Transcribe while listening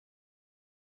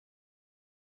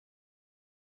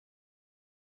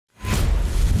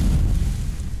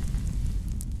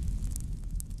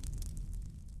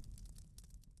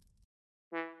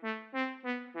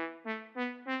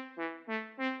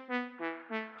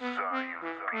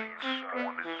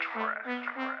on the track.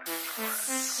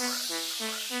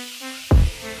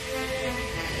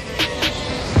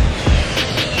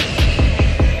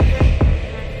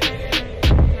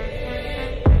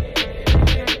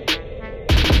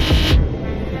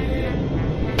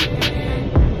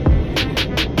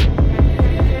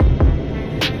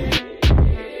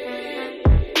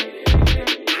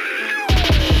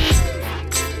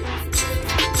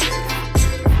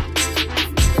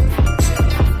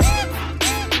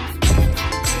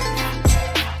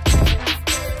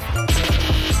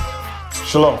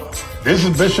 Shalom. This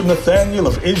is Bishop Nathaniel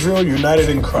of Israel United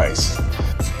in Christ.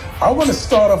 I want to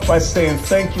start off by saying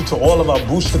thank you to all of our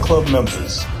Booster Club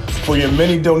members for your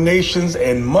many donations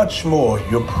and much more,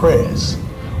 your prayers.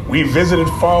 We visited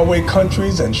faraway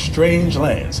countries and strange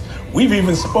lands. We've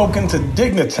even spoken to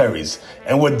dignitaries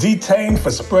and were detained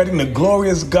for spreading the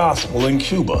glorious gospel in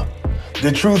Cuba.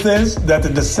 The truth is that the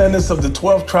descendants of the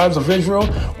 12 tribes of Israel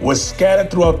were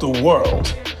scattered throughout the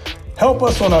world. Help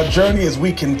us on our journey as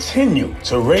we continue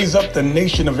to raise up the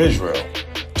nation of Israel.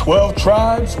 12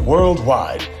 tribes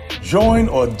worldwide. Join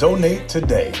or donate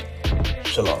today.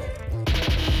 Shalom.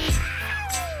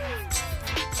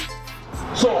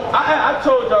 So I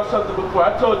told y'all something before.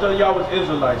 I told y'all was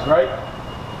Israelites, right?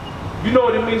 You know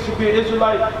what it means to be an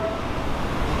Israelite?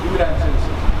 Give me that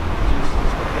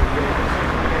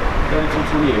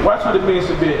 32:28. Watch what it means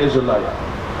to be an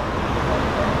Israelite.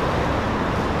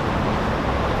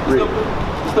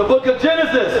 It's the book of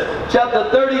Genesis, chapter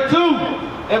 32,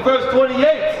 and verse 28.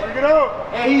 Bring it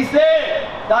up. And he said,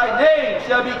 thy name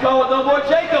shall be called no more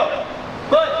Jacob,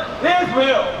 but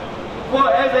Israel. For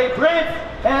as a prince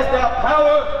hast thou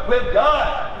power with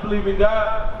God. Believe in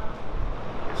God.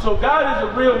 So God is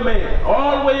a real man,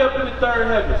 all the way up in the third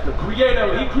heavens. The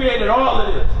creator, he created all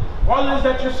of this. All of this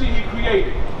that you see, he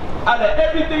created. Out of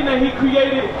everything that he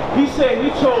created, he said he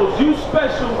chose you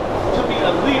special to be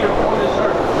a leader on this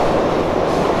earth.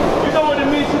 You know what it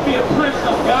means to be a prince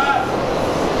of God?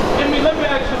 I mean, let me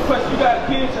ask you a question. You got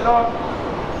kids at all?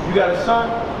 You got a son?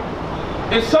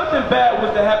 If something bad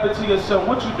was to happen to your son,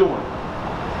 what you doing?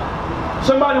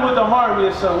 Somebody was to harm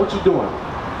your son, what you doing?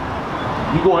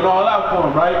 You going all out for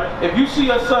him, right? If you see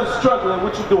your son struggling,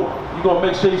 what you doing? You gonna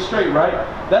make sure he's straight, right?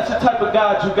 That's the type of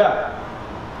God you got.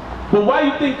 But why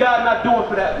you think God not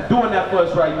doing that for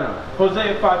us right now?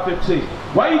 Hosea 5:15.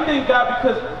 Why you think God?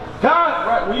 Because God,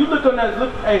 right? When you look on that,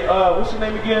 look, hey, what's your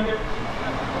name again?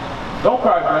 Don't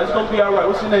cry, bro. It's gonna be all right.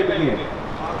 What's your name again?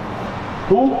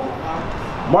 Who?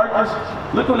 Marcus.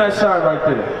 Look on that sign right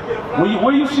there.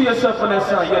 Where you see yourself on that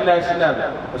sign? Your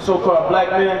nationality, a so-called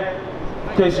black man.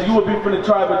 Okay, so you would be from the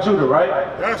tribe of Judah, right?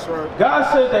 That's right. God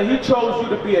says that he chose you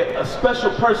to be a special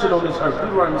person on this earth.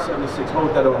 Deuteronomy 76,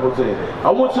 hold that on Hosea.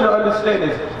 I want you to understand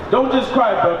this. Don't just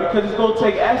cry, bro, because it's going to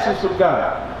take actions from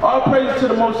God. All praise to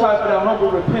the Most High for that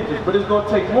humble repentance, but it's going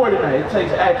to take more than that. It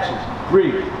takes actions.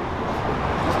 Read.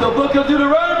 It's the book of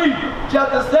Deuteronomy,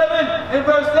 chapter 7 and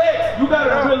verse 6. You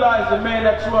got to realize the man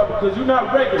that you are, because you're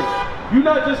not regular. You're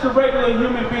not just a regular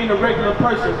human being, a regular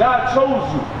person. God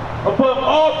chose you above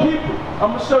all people. I'm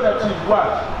going to show that to you.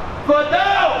 Watch. For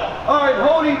thou art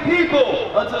holy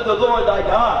people unto the Lord thy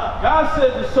God. God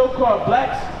says the so-called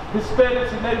blacks,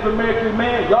 Hispanics, and Native American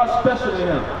man, y'all special to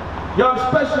him. Y'all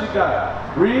special to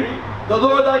God. Read. The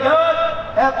Lord thy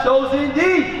God hath chosen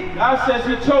thee. God says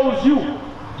he chose you.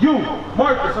 You,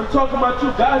 Marcus, I'm talking about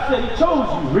you. God said he chose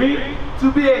you. Read.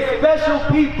 To be a special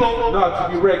people. No, to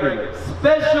be regular.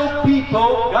 Special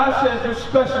people. God says you're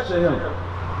special to him.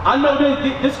 I know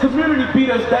this community beat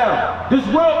us down. This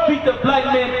world beat the black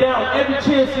man down every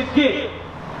chance it gets.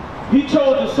 He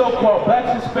chose the so-called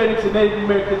blacks, Hispanics, and Native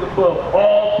Americans above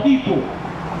all people.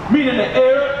 Meaning the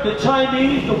Arab, the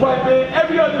Chinese, the white man,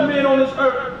 every other man on this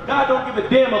earth, God don't give a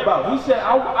damn about. He said,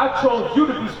 I chose you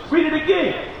to be, read it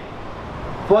again.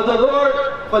 For thou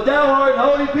art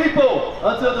holy people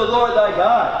unto the Lord thy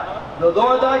God. The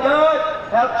Lord thy God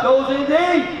hath chosen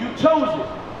thee. You chose it.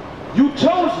 You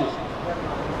chose it.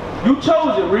 You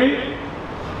chose it, read.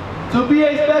 To be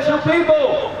a special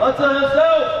people unto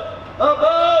himself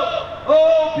above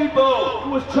all people. He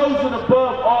was chosen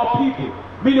above all people.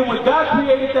 Meaning when God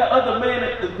created that other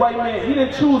man, the white man, he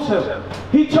didn't choose him.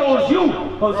 He chose you,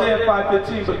 Hosea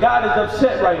 5:15, but God is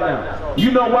upset right now.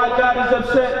 You know why God is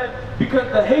upset?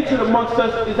 Because the hatred amongst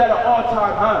us is at an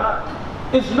all-time high.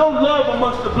 It's no love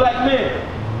amongst the black man.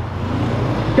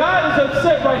 God is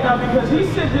upset right now because he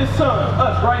sent his son,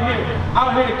 us right here,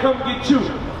 out here to come get you.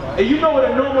 And you know what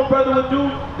a normal brother would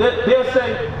do? They'll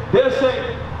say,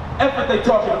 F what they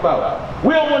talking about.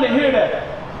 We don't want to hear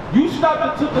that. You stopped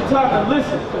and took the time to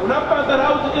listen. So when I found out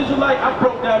I was an Israelite, I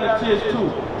broke down in tears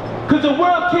too. Because the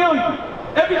world kill you.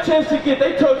 Every chance you get,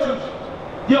 they told you,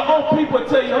 your own people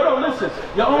tell you, hold on, listen.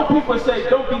 Your own people say,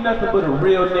 don't be nothing but a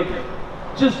real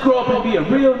nigga. Just grow up and be a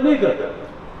real nigga.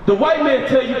 The white man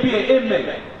tell you be an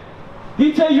inmate.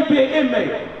 He tell you be an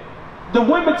inmate. The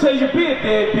women tell you be a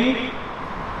deadbeat.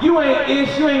 You ain't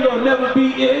ish, you ain't gonna never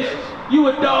be ish. You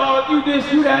a dog, you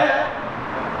this, you that.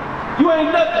 You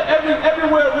ain't nothing.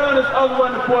 Everywhere around us, all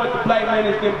around the board, the black man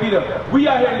is getting beat up. We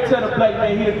out here to tell the black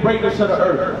man he the greatest of the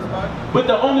earth. But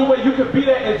the only way you can be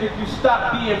that is if you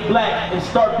stop being black and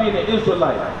start being an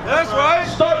Israelite. That's right.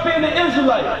 Start being an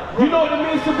Israelite. You know what it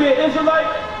means to be an Israelite?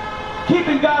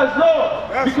 Keeping God's law.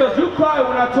 Because you cried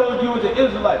when I told you was an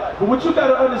Israelite. But what you got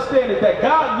to understand is that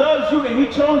God loves you and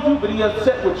he chose you, but he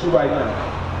upset with you right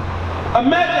now.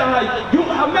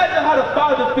 Imagine how the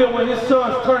father feels when his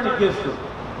sons turn against him.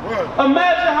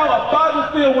 Imagine how a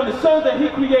father feels when the sons that he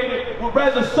created would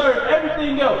rather serve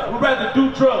everything else, would rather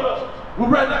do drugs,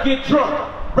 would rather get drunk,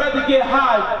 rather get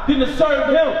high than to serve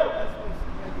him.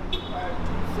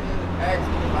 Asked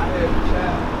me if I had a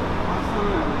child. My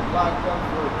son was locked up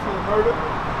for attempted murder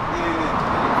and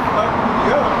fucked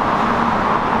me up.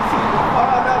 See the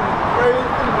father and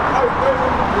raised him and hurt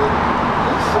him.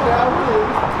 This shit out here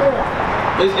is terrible.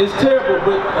 It's terrible,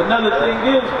 but another thing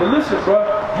is, but listen, bro,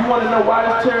 you want to know why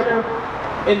it's terrible?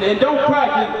 And don't cry,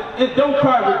 don't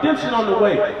cry, redemption on the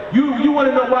way. You want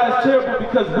to know why it's terrible?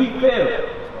 Because we failed.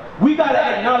 We got to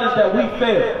acknowledge that we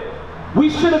failed.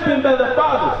 We should have been better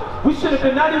fathers. We should have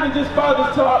been not even just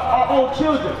fathers to our own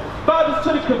children, fathers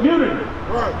to the community.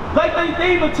 Right. Like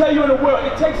they even tell you in the world,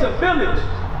 it takes a village.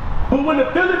 But when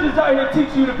the village is out here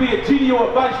teaching you to be a GD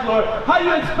or a vice lord, how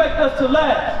you expect us to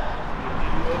last?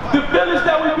 The village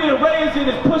that we're being raised in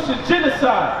is pushing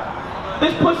genocide.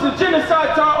 It's pushing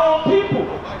genocide to our own people.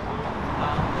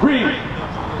 Read.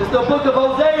 It's the book of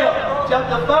Hosea,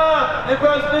 chapter 5 and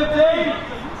verse 15.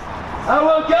 I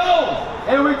will go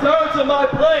and return to my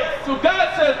place. So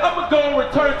God says, I'm going to go and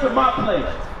return to my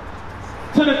place.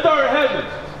 To the third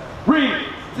heavens. Read.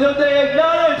 Till they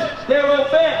acknowledge their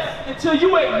offense. Until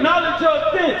you acknowledge your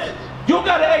offense. You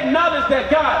got to acknowledge that,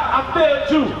 God, I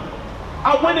failed you.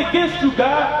 I went against you,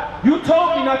 God. You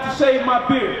told me not to shave my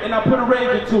beard, and I put a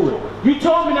razor to it. You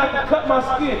told me not to cut my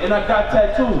skin, and I got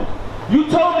tattoos. You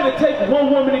told me to take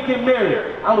one woman and get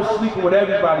married. I was sleeping with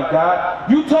everybody, God.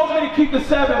 You told me to keep the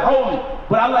Sabbath holy,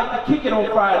 but I like to kick it on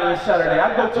Friday and Saturday.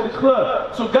 I go to the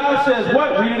club. So God says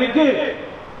what? Read it again.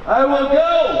 I will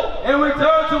go and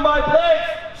return to my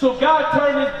place. So God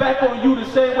turned his back on you the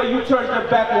same way you turned your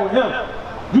back on him.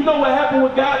 You know what happened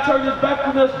when God turned his back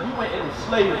on us? We went into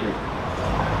slavery.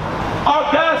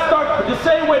 Our God started the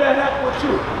same way that happened with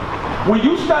you. When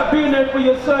you stopped being there for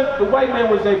your son, the white man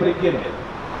was able to get him.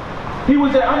 He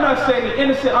was there. I'm not saying he's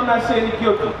innocent, I'm not saying he's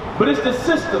guilty, but it's the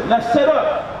system that's set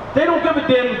up. They don't give a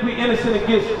damn if we're innocent or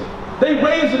guilty. They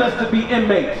raising us to be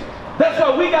inmates. That's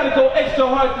why we got to go extra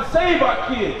hard to save our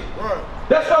kids.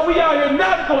 That's why we out here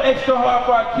not to go extra hard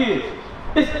for our kids.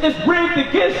 It's rigged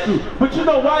against you. But you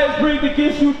know why it's rigged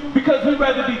against you? Because we'd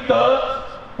rather be thugs.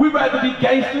 We'd rather be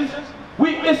gangsters.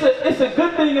 It's a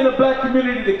good thing in the black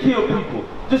community to kill people.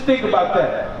 Just think about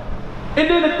that. And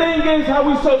then the thing is, how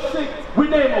we so sick, we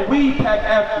name a weed pack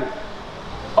after it.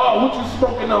 Oh, what you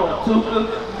smoking on, Tuka?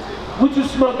 What you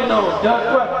smoking on,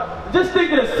 Doug? Just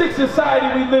think of the sick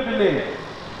society we living in.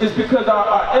 It's because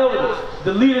our elders,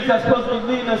 the leaders that's supposed to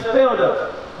be leading us, failed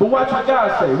us. But watch what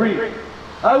God say, read.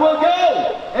 I will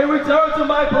go and return to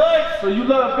my place. So you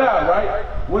love God,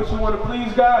 right? Once you want to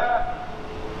please God,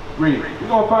 read. You're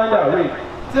going to find out, read.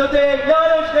 Till they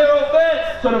acknowledge their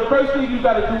offense. So the first thing you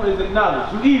got to do is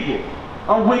acknowledge. You evil.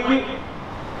 I'm wicked.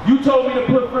 You told me to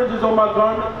put fringes on my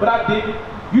garment, but I didn't.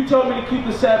 You told me to keep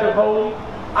the Sabbath holy.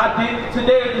 I didn't.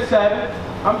 Today is the Sabbath.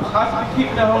 I'm supposed to be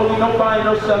keeping it holy, no buying,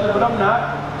 no selling, but I'm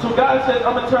not. So God says,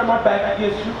 I'm going to turn my back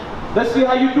against you. Let's see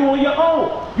how you do on your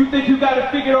own. You think you got to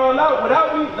figure it all out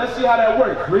without me? Let's see how that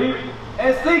works. Read.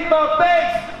 And seek my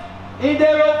face in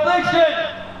their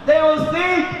affliction. They will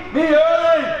seek me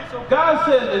early. So God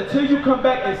says, until you come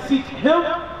back and seek him,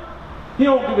 he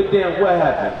don't give a damn what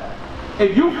happened.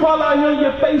 If you fall out here on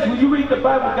your face, when you read the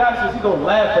Bible, God says he's going to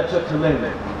laugh at your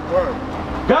calamity.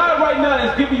 God right now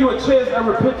is giving you a chance of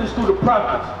repentance through the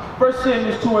prophets. 1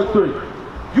 Samuel 2 and 3.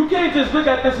 You can't just look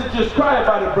at this and just cry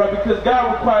about it, bro, because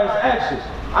God requires action.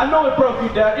 I know it broke you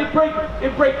down. It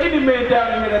break any man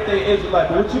down in here that they Israelite.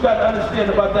 But what you got to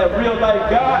understand about that real life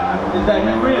God is that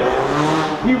he real.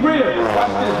 He real.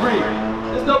 Watch this, read.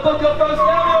 It's the book of 1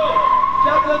 Samuel,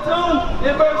 chapter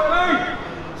 2 and verse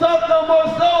 3. Talk no more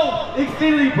so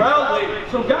exceedingly proudly.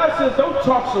 So God says, don't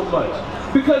talk so much.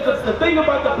 Because the thing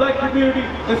about the black community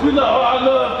is we love, oh, I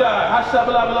love God. I blah,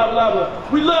 blah, blah, blah,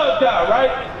 blah. We love God,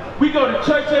 right? We go to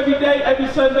church every day, every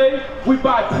Sunday. We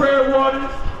buy prayer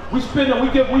waters. We spend it, we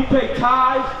pay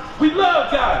tithes. We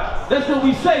love God. That's what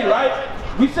we say, right?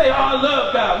 We say, oh, I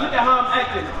love God. Look at how I'm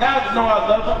acting. God know I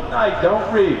love him. I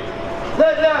don't read.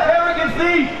 Let not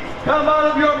arrogancy come out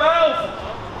of your mouth,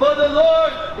 for the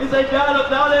Lord is a God of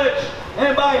knowledge,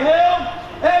 and by him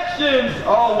actions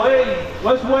are weighed.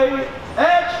 What's weighed?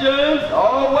 Actions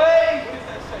are weighed. What does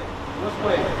that say? What's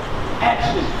weighed?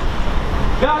 Action.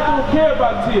 God don't care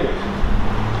about tears.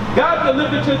 God can look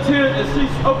at your tears and see,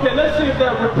 okay, let's see if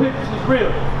that repentance is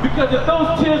real. Because if those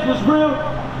tears was real,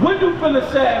 when you feel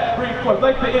sad bring forth,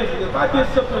 like for instance, if I did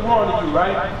something wrong to you,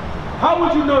 right? How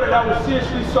would you know that I was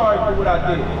seriously sorry for what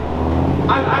I did?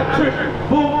 I trip you,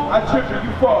 boom, I trip you,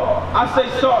 you fall. I say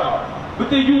sorry. But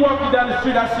then you walking down the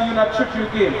street, I see you and I trip you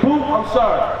again. Boom, I'm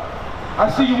sorry.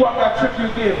 I see you walk, I trip you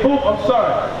again. Boom, I'm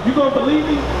sorry. You gonna believe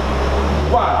me?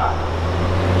 Why?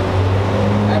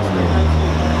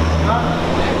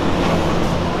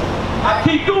 I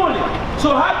keep doing it.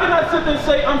 So how can I sit there and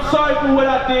say, I'm sorry for what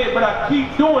I did, but I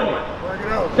keep doing it?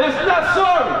 That's not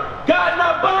sorry. God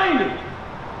not buying it.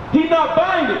 He not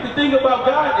buying it. The thing about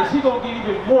God is he gonna get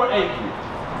even more angry.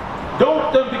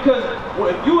 Don't, because well,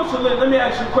 if you were to let me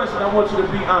ask you a question, I want you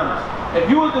to be honest. If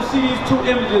you were to see these two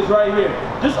images right here,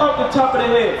 just off the top of the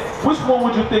head, which one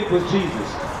would you think was Jesus?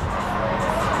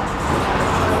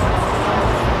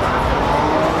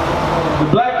 The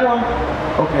black one?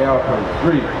 Okay, I'll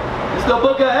pray. Read. It's the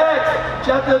book of Acts,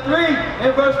 chapter 3,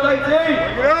 and verse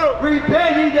 19.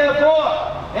 Repent ye therefore,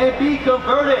 and be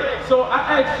converted. So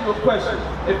I asked you a question.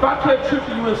 If I kept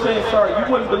tripping you and saying sorry,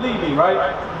 you wouldn't believe me,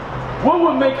 right? What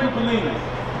would make you believe me?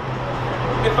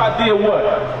 If I did what?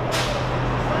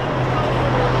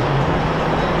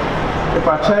 If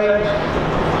I changed?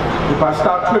 If I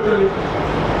stopped tripping you?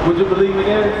 Would you believe me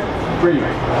then? Read. We're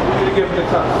going to give it the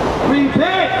time.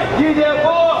 Repent ye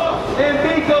therefore, and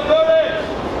be converted.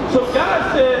 So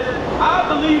God says, I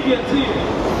believe your tears.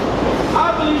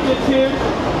 I believe your tears.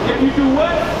 If you do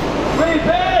what?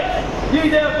 Repent ye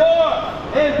therefore,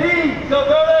 and be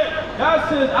converted. God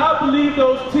says, I believe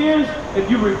those tears if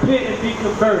you repent and be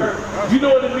converted. You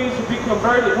know what it means to be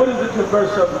converted? What does the convert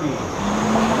something mean?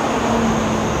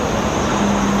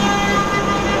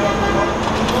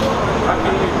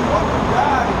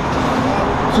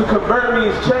 To convert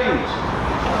means change.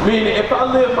 Meaning if I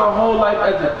live my whole life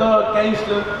as a thug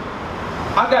gangster,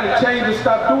 I gotta change and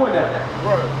stop doing that.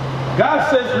 God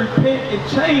says repent and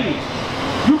change.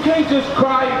 You can't just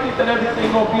cry and think that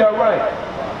everything's gonna be alright.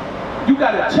 You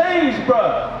gotta change, bro.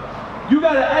 You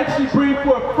gotta actually bring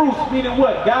forth fruits, meaning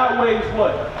what? God weighs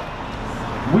what?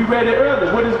 We read it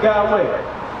earlier. What does God weigh?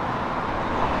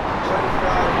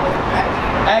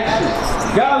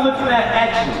 Action. God looking at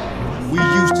action. We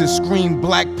used to scream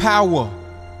black power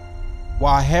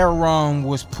while heroin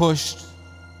was pushed.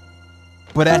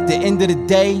 But at the end of the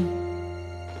day,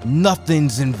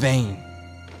 nothing's in vain.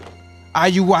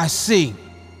 IUIC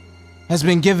has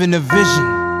been given a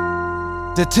vision.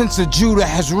 The tents of Judah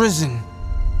has risen.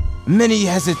 Many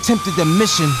has attempted the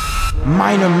mission.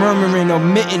 Minor murmuring,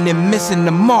 omitting, and missing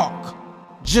the mark.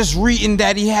 Just reading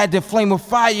that he had the flame of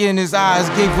fire in his eyes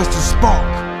gave us the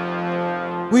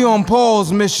spark. We on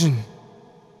Paul's mission.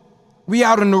 We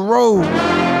out on the road,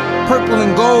 purple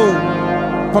and gold.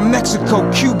 From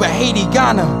Mexico, Cuba, Haiti,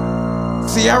 Ghana,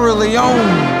 Sierra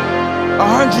Leone.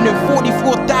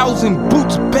 144,000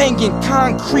 boots banging,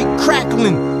 concrete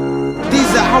crackling.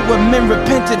 These are our men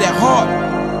repented at heart.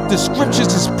 The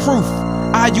scriptures is proof.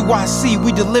 IUIC,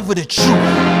 we deliver the truth.